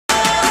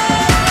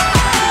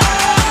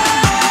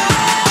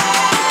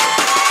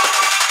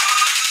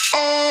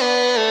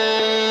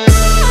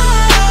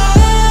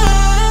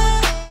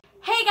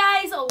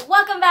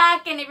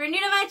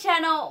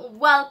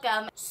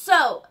welcome.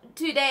 So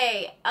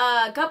today,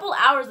 a couple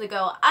hours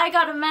ago, I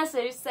got a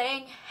message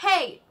saying,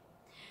 hey,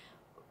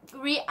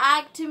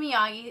 react to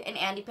Miyagi and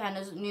Andy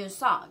Panda's new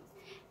song.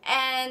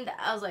 And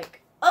I was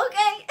like,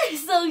 okay.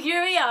 So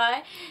here we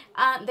are.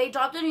 They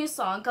dropped a new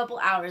song a couple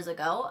hours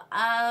ago,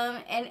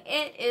 and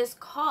it is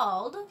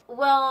called,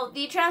 well,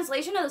 the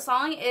translation of the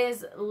song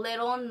is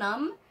Little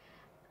Numb.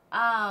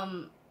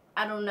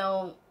 I don't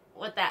know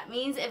what that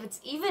means, if it's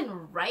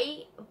even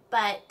right,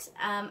 but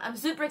I'm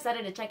super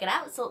excited to check it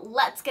out, so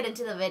let's get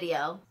into the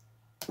video.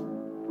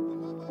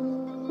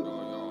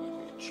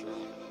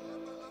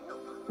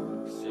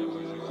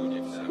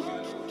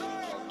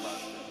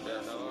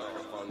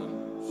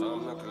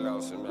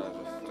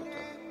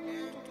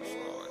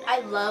 I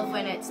love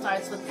when it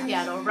starts with the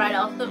piano right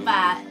off the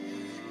bat.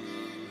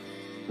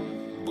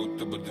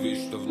 Будто бы движ,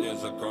 что вне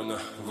закона,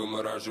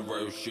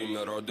 вымораживающий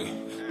народы.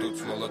 Тут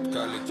с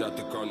молотка летят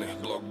иконы,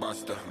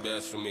 блокбастер,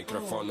 без у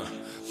микрофона.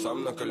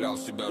 Сам накалял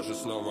себя уже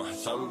снова,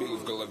 сам бил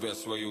в голове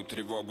свою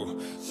тревогу.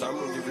 Сам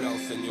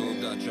удивлялся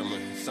неудачам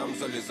и сам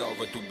залезал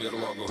в эту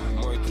берлогу.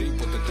 Мой трип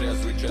 — это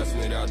трезвый,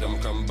 честный рядом,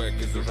 камбэк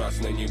из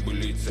ужасной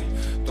небылицы.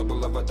 То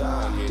была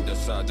вода, а не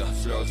досада,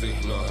 слезы,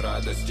 но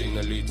радости на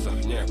лицах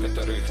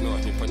некоторых. Но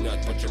не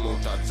понять, почему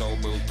так зол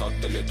был тот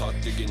или тот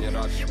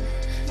дегенерат.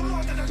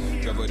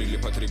 Говорили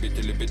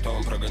потребители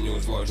бетон, прогоню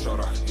злой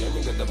шорох. Я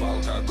негодовал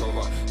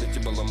какого, эти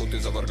баламуты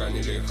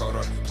заварганили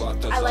хоррор.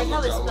 Плата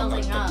залагала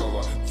от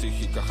такого,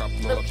 психика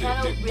хапнула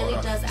ты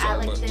порох. Взял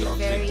бы дрог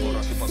ты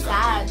порох и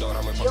пока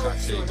дором и пока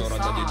всей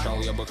город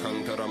одичал. Я бы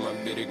хантером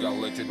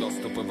оберегал эти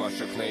доступы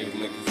ваших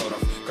наивных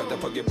взоров. Когда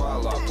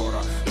погибала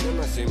опора, я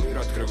на сей мир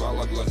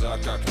открывала глаза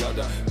как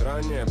надо.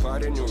 Ранее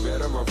парень,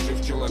 уверовавший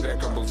в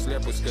человека, был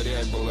слеп и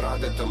скорее был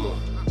рад этому.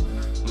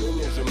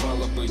 Ныне же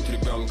мало быть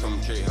ребенком,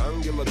 чей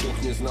ангела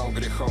дух не знал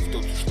грехов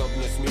тут, чтоб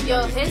не смеялись.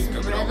 Yo, his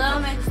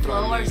rhythm and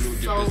flow are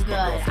so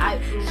good. I'm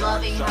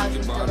loving how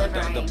he's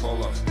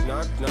delivering.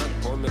 Нак-нак,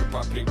 помер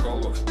по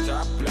приколу.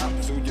 Тяп-ляп,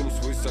 судим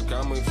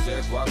свысока мы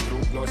всех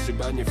вокруг, но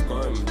себя ни в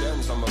коем.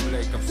 Бензом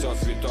облейка, все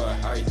святое,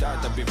 айда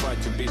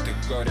добивать убитых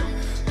горем.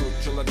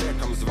 Тут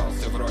человеком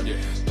звался вроде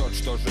тот,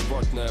 что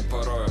животное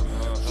порою.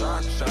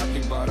 Шаг-шаг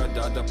и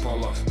борода до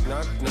пола.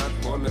 Нак-нак,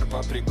 помер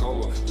по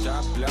приколу.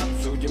 Тяп-ляп,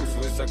 судим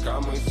свысока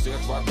мы всех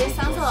вокруг,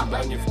 но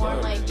себя ни в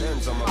коем.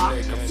 Бензом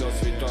облейка, все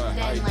святое,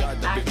 айда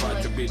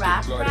добивать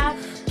убитых горем.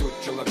 Тут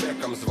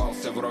человеком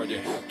звался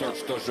вроде тот,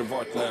 что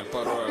животное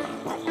порою.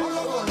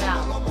 Oh,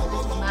 now,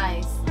 this is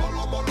nice.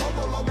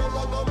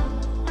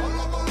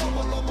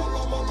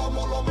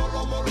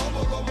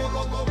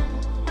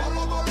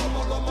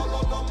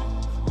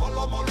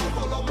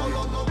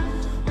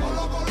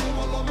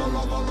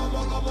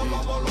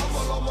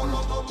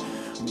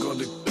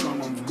 Годы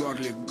комом в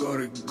горле,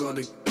 горы,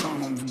 годы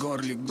комом в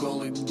горле,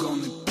 голый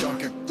гоны, то,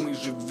 как мы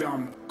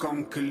живем,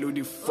 комка,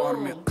 люди в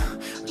форме.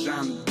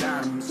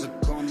 Жандарм,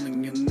 законы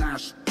не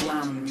наш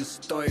план, не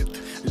стоит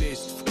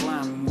лезть в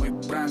клан. Мой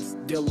брат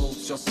сделал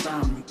все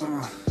сам.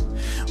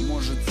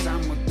 Может,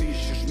 сам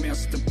отыщешь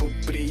место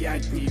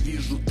поприятней.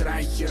 Вижу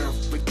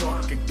трахеров и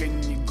то, как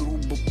они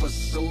грубо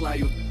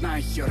посылают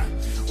нахер.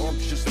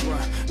 Общество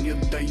не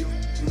дают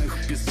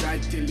их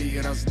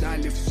писателей,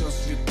 раздали все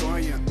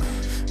святое.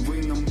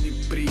 Вы нам не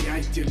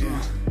приятели.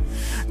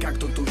 Как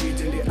тут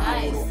увидели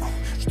ауру,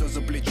 что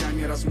за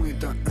плечами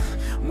размыто.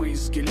 Мои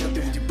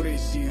скелеты в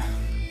депрессии.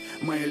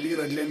 Моя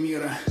лира для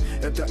мира,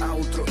 это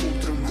аутро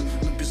утром.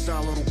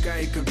 Написала рука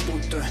и как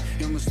будто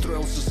я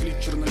настроился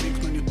слить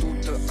черновик, но не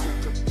тут-то.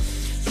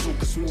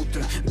 Сука,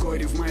 смута,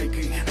 горе в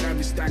майкой.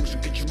 Радость так же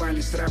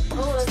кочевали с рэпом.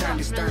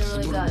 Стали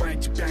старше,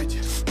 вырубайте пять.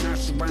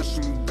 Наши,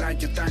 ваши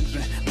братья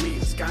также. Мы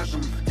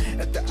скажем,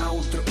 это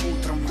аутро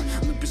утром.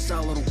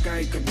 Написала рука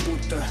и как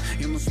будто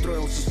я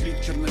настроился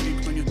слить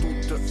черновик, но не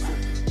тут-то.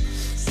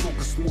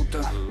 Сука,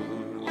 смута.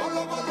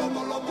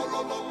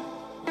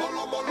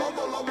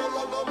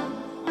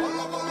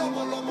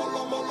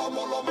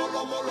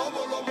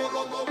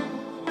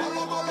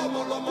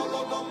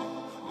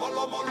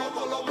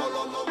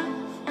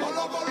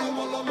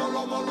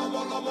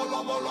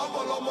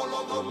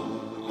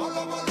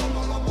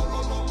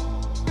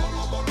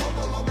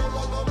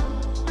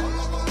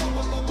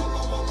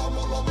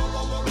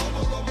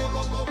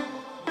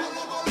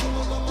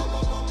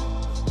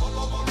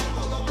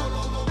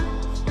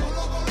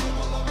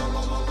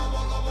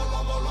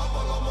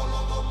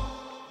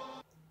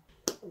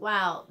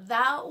 Wow,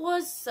 that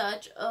was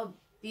such a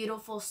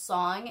beautiful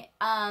song.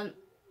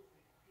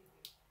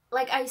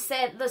 Like I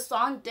said, the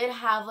song did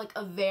have like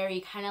a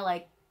very kind of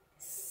like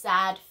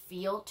sad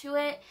feel to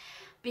it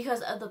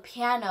because of the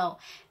piano,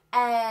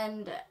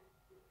 and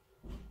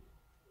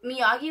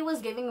Miyagi was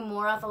giving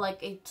more of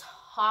like a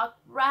talk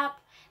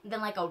rap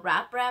than like a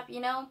rap, you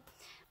know,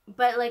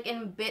 but like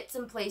in bits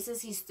and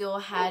places he still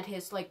had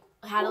his like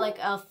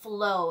a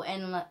flow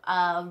and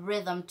a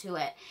rhythm to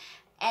it.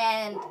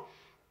 And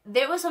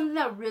there was something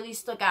that really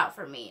stuck out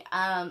for me.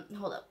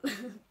 Hold up.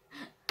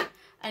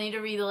 I need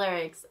to read the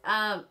lyrics.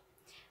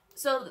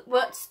 So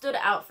what stood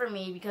out for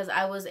me, because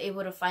I was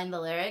able to find the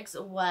lyrics,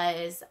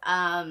 was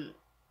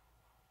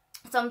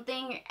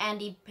something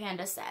Andy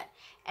Panda said,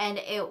 and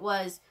it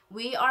was,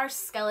 "We are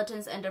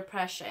skeletons in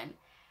depression."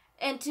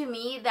 And to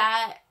me,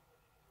 that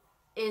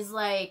is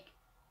like,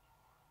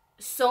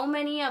 so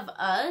many of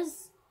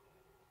us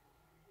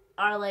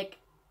are like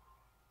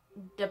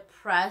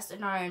depressed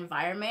in our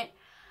environment,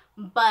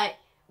 but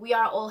we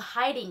are all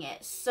hiding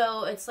it.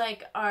 So it's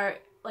like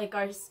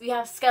we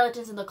have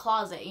skeletons in the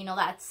closet, you know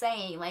that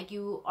saying, like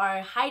you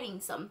are hiding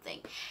something.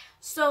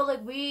 So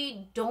like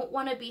we don't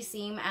want to be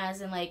seen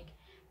as in like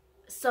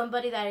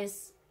somebody that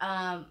is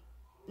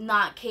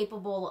not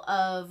capable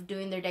of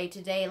doing their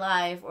day-to-day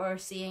life or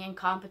seeing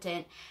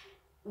incompetent.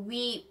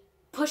 We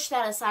push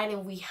that aside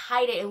and we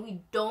hide it and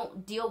we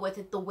don't deal with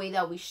it the way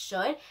that we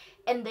should,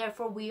 and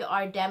therefore we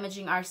are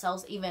damaging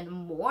ourselves even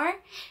more.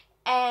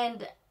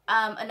 And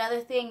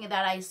another thing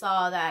that I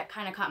saw that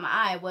kind of caught my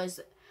eye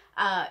was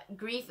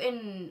grief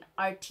in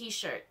our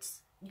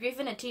t-shirts. Grief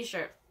in a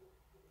t-shirt,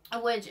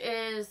 which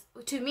is,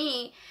 to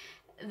me,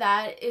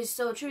 that is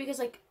so true, because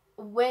like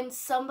when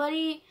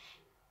somebody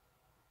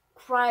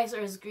cries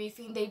or is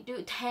grieving, they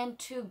do tend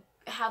to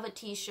have a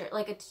t-shirt,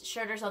 like a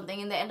shirt or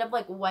something, and they end up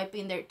like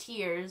wiping their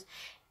tears,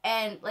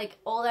 and like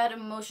all that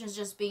emotion is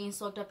just being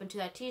soaked up into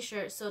that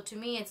t-shirt. So to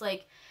me, it's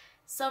like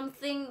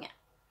something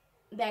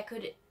that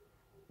could,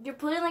 you're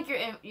putting like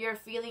your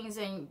feelings,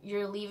 and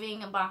you're leaving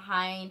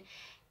behind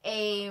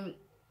a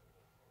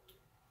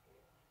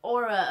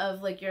aura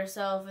of like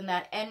yourself and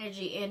that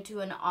energy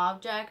into an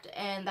object,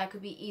 and that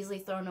could be easily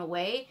thrown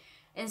away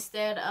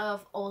instead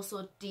of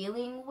also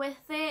dealing with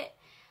it.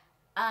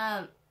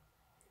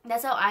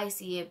 That's how I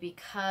see it,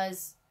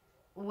 because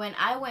when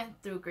I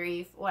went through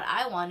grief, what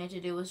I wanted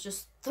to do was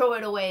just throw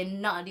it away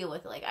and not deal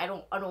with it. Like I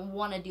don't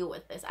want to deal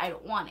with this. I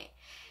don't want it.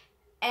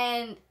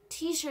 And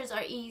t-shirts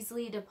are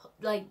easily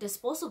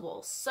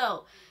disposable.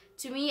 So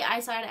to me,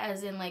 I saw it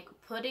as in like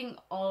putting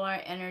all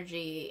our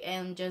energy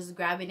and just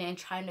grabbing it and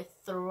trying to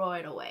throw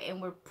it away, and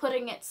we're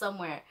putting it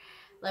somewhere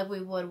like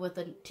we would with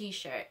a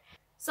t-shirt.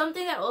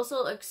 Something that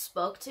also like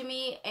spoke to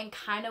me and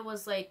kind of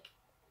was like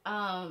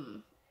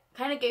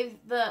kind of gave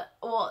the,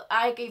 well,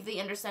 I gave the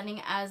understanding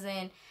as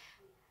in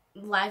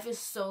life is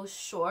so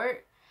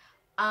short,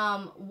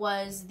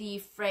 was the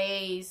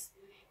phrase,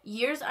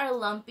 "Years are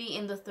lumpy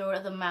in the throat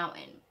of the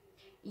mountain.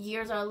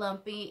 Years are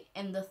lumpy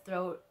in the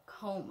throat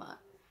coma."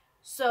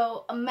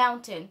 So a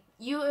mountain,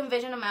 you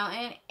envision a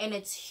mountain and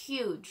it's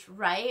huge,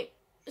 right?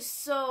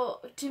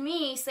 So to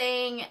me,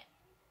 saying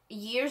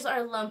years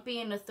are lumpy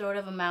in the throat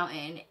of a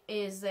mountain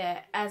is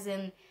that, as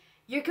in,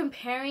 you're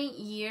comparing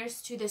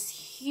years to this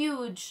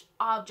huge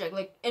object,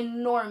 like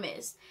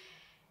enormous.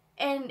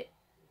 And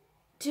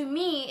to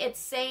me, it's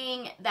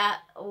saying that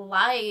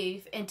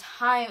life and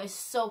time is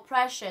so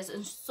precious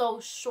and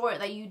so short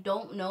that you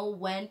don't know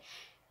when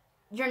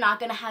you're not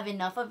going to have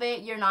enough of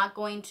it. You're not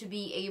going to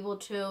be able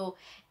to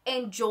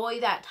enjoy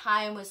that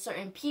time with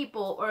certain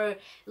people or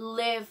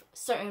live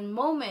certain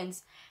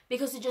moments,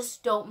 because you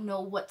just don't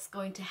know what's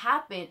going to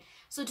happen.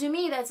 So to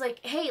me, that's like,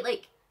 hey,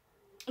 like,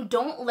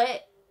 don't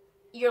let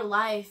your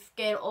life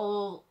get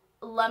all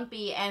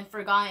lumpy and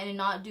forgotten and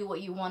not do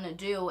what you want to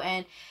do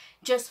and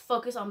just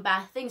focus on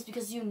bad things,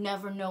 because you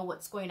never know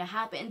what's going to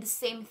happen. And the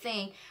same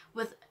thing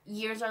with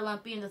years are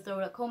lumpy in the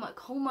throat of coma.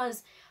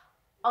 Comas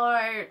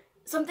are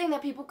something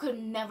that people could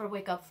never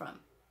wake up from.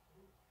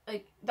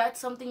 Like, that's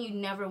something you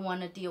never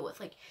want to deal with.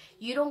 Like,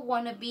 you don't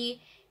want to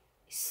be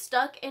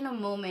stuck in a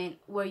moment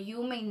where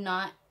you may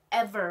not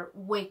ever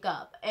wake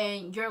up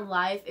and your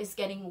life is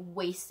getting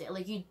wasted.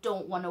 Like, you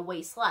don't want to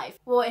waste life.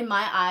 Well, in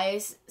my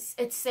eyes,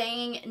 it's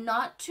saying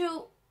not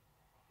to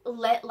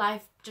let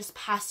life just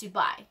pass you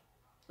by.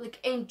 Like,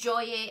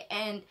 enjoy it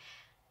and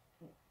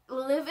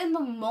live in the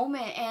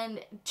moment,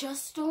 and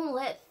just don't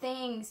let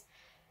things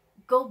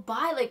go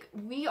by. Like,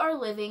 we are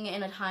living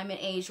in a time and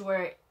age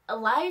where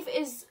life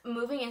is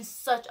moving in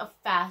such a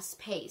fast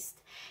pace,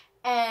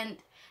 and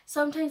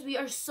sometimes we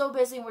are so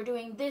busy and we're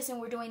doing this and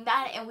we're doing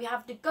that and we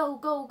have to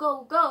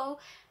go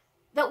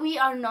that we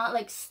are not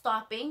like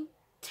stopping,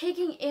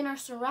 taking in our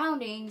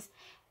surroundings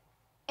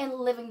and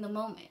living the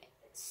moment.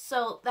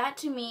 So that,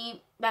 to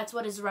me, that's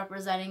what it's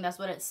representing, that's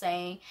what it's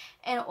saying.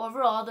 And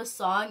overall, the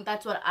song,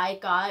 that's what I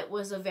got,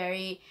 was a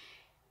very,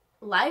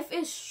 life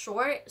is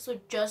short, so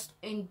just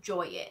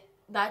enjoy it.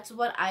 That's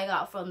what I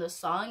got from the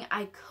song.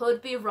 I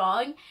could be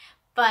wrong,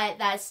 but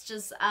that's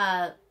just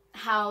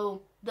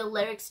how the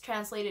lyrics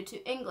translated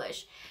to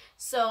English.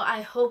 So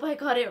I hope I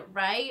got it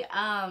right.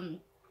 And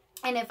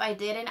if I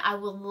didn't, I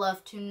would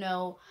love to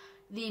know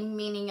the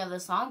meaning of the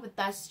song, but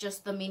that's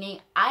just the meaning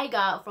I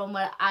got from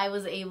what I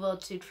was able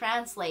to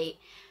translate.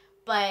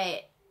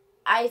 But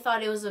I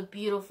thought it was a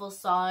beautiful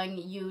song.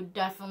 You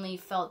definitely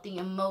felt the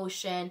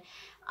emotion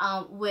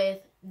with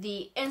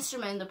the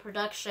instrument, the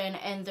production,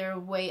 and their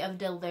way of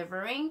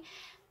delivering.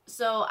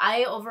 So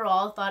I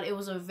overall thought it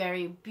was a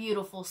very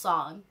beautiful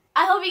song.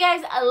 I hope you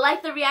guys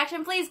liked the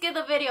reaction. Please give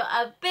the video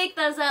a big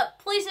thumbs up.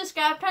 Please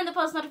subscribe, turn the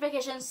post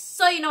notifications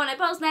so you know when I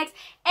post next.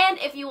 And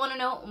if you want to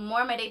know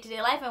more of my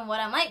day-to-day life and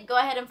what I'm like, go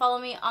ahead and follow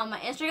me on my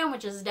Instagram,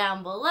 which is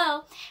down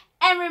below.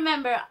 And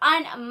remember,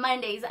 on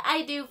Mondays,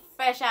 I do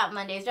Fresh Out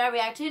Mondays, where I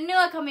react to new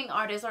upcoming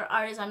artists or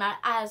artists are not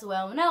as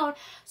well known.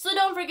 So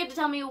don't forget to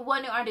tell me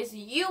what new artists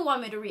you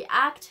want me to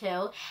react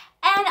to.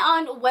 And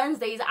on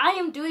Wednesdays, I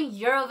am doing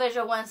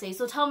Eurovision Wednesday.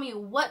 So tell me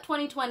what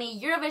 2020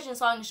 Eurovision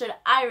song should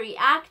I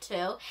react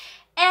to.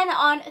 And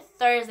on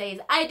Thursdays,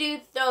 I do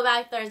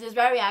Throwback Thursdays,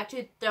 where I react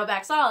to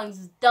throwback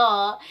songs.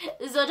 Duh.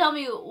 So tell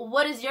me,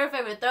 what is your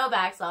favorite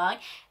throwback song?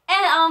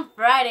 And on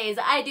Fridays,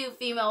 I do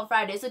Female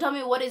Fridays. So tell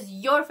me, what is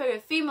your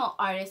favorite female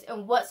artist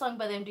and what song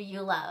by them do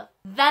you love?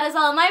 That is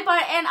all on my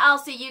part, and I'll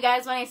see you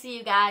guys when I see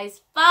you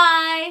guys.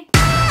 Bye!